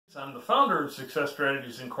I'm the founder of Success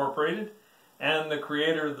Strategies Incorporated and the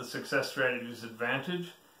creator of the Success Strategies Advantage.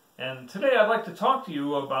 And today I'd like to talk to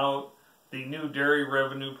you about the new Dairy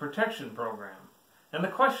Revenue Protection Program. And the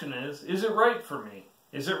question is it right for me?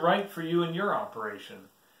 Is it right for you and your operation?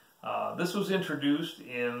 This was introduced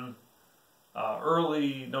in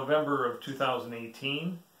early November of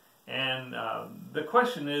 2018. And the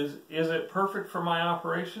question is it perfect for my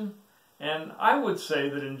operation? And I would say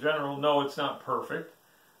that in general, no, it's not perfect.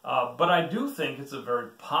 But I do think it's a very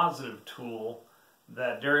positive tool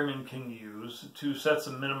that dairymen can use to set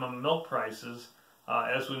some minimum milk prices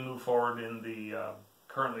as we move forward in the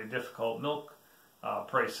currently difficult milk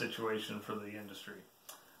price situation for the industry.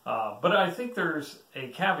 But I think there's a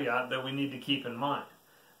caveat that we need to keep in mind.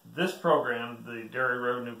 This program, the Dairy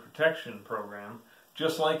Revenue Protection Program,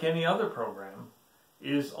 just like any other program,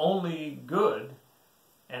 is only good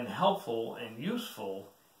and helpful and useful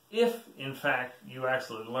if, in fact, you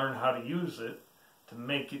actually learn how to use it to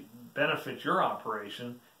make it benefit your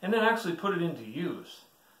operation and then actually put it into use.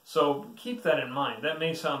 So keep that in mind. That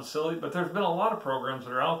may sound silly, but there's been a lot of programs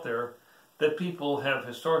that are out there that people have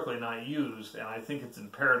historically not used, and I think it's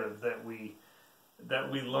imperative that we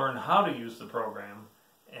learn how to use the program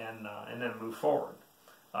and then move forward.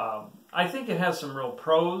 I think it has some real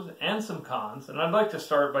pros and some cons, and I'd like to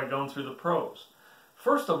start by going through the pros.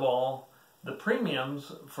 First of all, the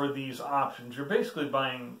premiums for these options, you're basically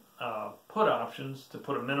buying put options to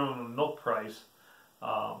put a minimum milk price,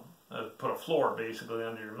 put a floor basically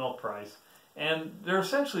under your milk price, and they're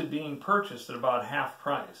essentially being purchased at about half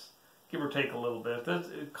price, give or take a little bit.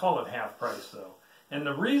 Call it half price though. And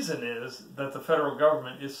the reason is that the federal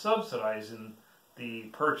government is subsidizing the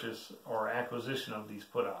purchase or acquisition of these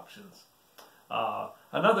put options.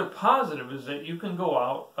 Another positive is that you can go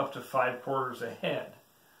out up to 5 quarters ahead.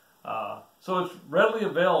 So it's readily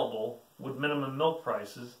available with minimum milk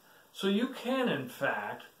prices, so you can in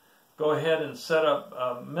fact go ahead and set up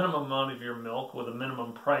a minimum amount of your milk with a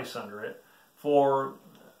minimum price under it for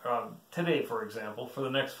today, for example, for the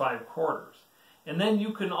next 5 quarters. And then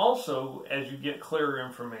you can also, as you get clearer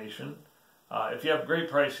information, if you have great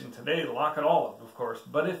pricing today, lock it all up, of course,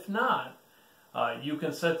 but if not, you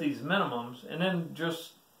can set these minimums and then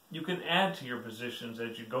you can add to your positions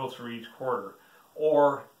as you go through each quarter,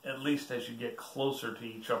 or at least as you get closer to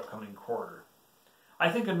each upcoming quarter. I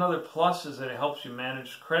think another plus is that it helps you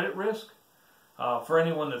manage credit risk for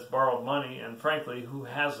anyone that's borrowed money, and frankly, who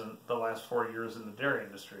hasn't the last 4 years in the dairy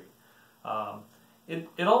industry.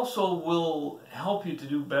 It also will help you to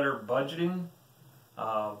do better budgeting,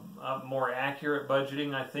 more accurate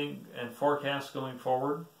budgeting, I think, and forecasts going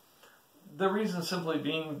forward. The reason simply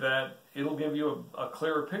being that it'll give you a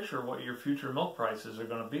clearer picture of what your future milk prices are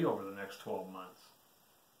going to be over the next 12 months.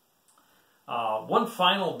 One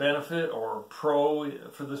final benefit or pro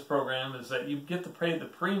for this program is that you get to pay the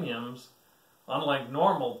premiums, unlike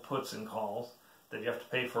normal puts and calls that you have to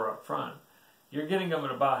pay for up front. You're getting them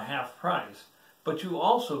at about half price, but you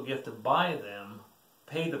also get to buy them,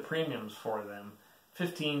 pay the premiums for them,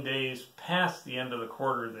 15 days past the end of the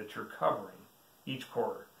quarter that you're covering each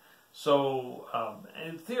quarter. So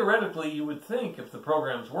theoretically, you would think if the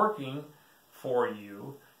program's working for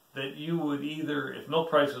you, that you would either, if milk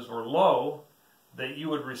prices were low, that you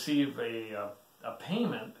would receive a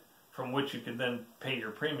payment from which you could then pay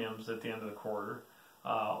your premiums at the end of the quarter.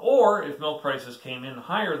 Or if milk prices came in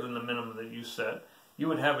higher than the minimum that you set, you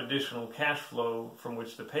would have additional cash flow from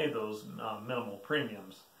which to pay those minimal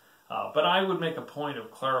premiums. But I would make a point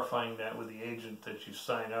of clarifying that with the agent that you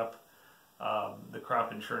sign up, the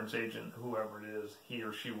crop insurance agent, whoever it is, he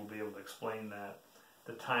or she will be able to explain that,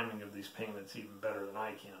 the timing of these payments even better than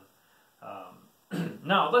I can.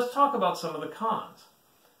 Now, let's talk about some of the cons.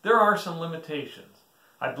 There are some limitations.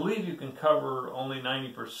 I believe you can cover only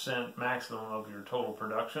 90% maximum of your total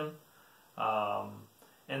production.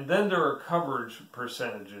 And then there are coverage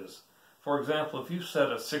percentages. For example, if you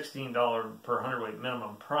set a $16 per hundredweight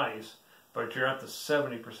minimum price, but you're at the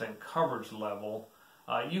 70% coverage level,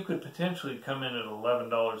 you could potentially come in at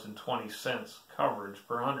 $11.20 coverage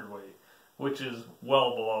per hundredweight, which is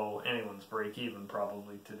well below anyone's break-even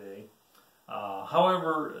probably today.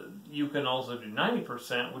 However, you can also do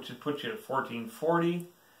 90%, which would put you at $14.40,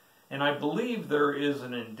 and I believe there is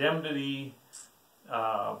an indemnity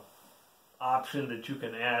option that you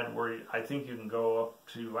can add where I think you can go up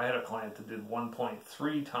to, I had a client that did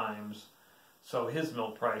 1.3 times, so his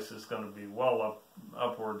milk price is going to be well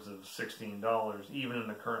upwards of $16, even in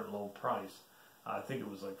the current low price. I think it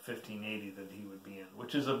was like $15.80 that he would be in,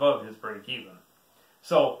 which is above his break-even.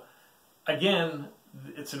 So, again,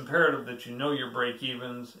 it's imperative that you know your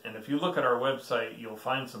break-evens, and if you look at our website, you'll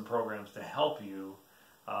find some programs to help you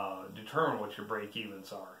determine what your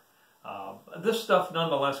break-evens are. This stuff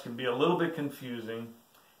nonetheless can be a little bit confusing,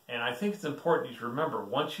 and I think it's important to remember,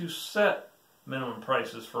 once you set minimum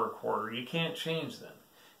prices for a quarter, you can't change them.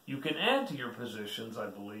 You can add to your positions, I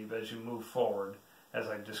believe, as you move forward, as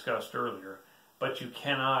I discussed earlier, but you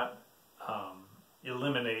cannot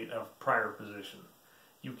eliminate a prior position.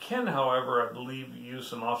 You can, however, I believe, use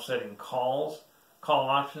some offsetting call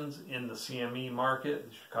options in the CME market,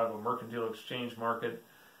 the Chicago Mercantile Exchange market.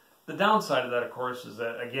 The downside of that, of course, is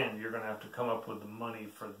that, again, you're going to have to come up with the money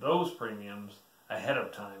for those premiums ahead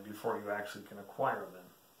of time before you actually can acquire them.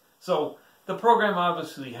 So the program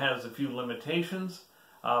obviously has a few limitations,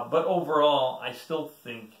 but overall, I still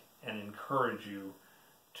think and encourage you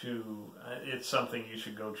to, it's something you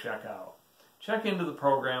should go check out. Check into the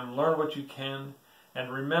program, learn what you can,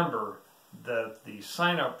 and remember that the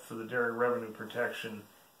sign up for the Dairy Revenue Protection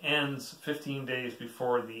ends 15 days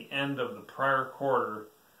before the end of the prior quarter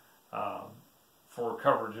for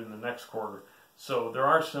coverage in the next quarter. So there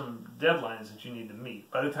are some deadlines that you need to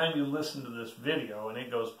meet. By the time you listen to this video and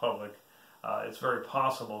it goes public, it's very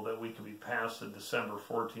possible that we could be past the December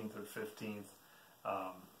 14th or 15th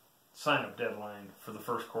sign-up deadline for the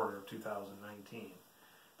first quarter of 2019.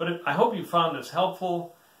 But I hope you found this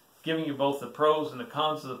helpful, giving you both the pros and the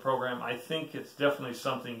cons of the program. I think it's definitely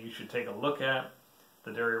something you should take a look at,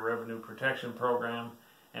 the Dairy Revenue Protection Program.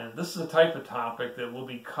 And this is a type of topic that we'll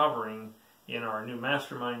be covering in our new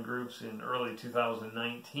mastermind groups in early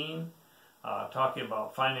 2019, talking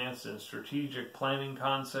about finance and strategic planning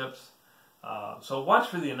concepts. So watch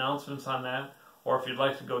for the announcements on that, or if you'd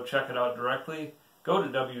like to go check it out directly, go to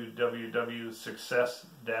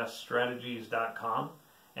www.success-strategies.com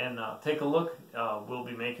and take a look. We'll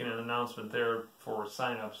be making an announcement there for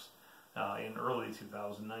signups in early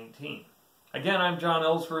 2019. Again, I'm John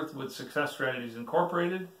Ellsworth with Success Strategies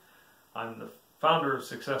Incorporated. I'm the founder of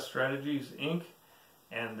Success Strategies, Inc.,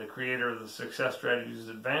 and the creator of the Success Strategies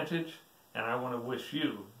Advantage, and I want to wish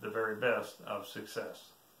you the very best of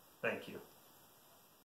success. Thank you.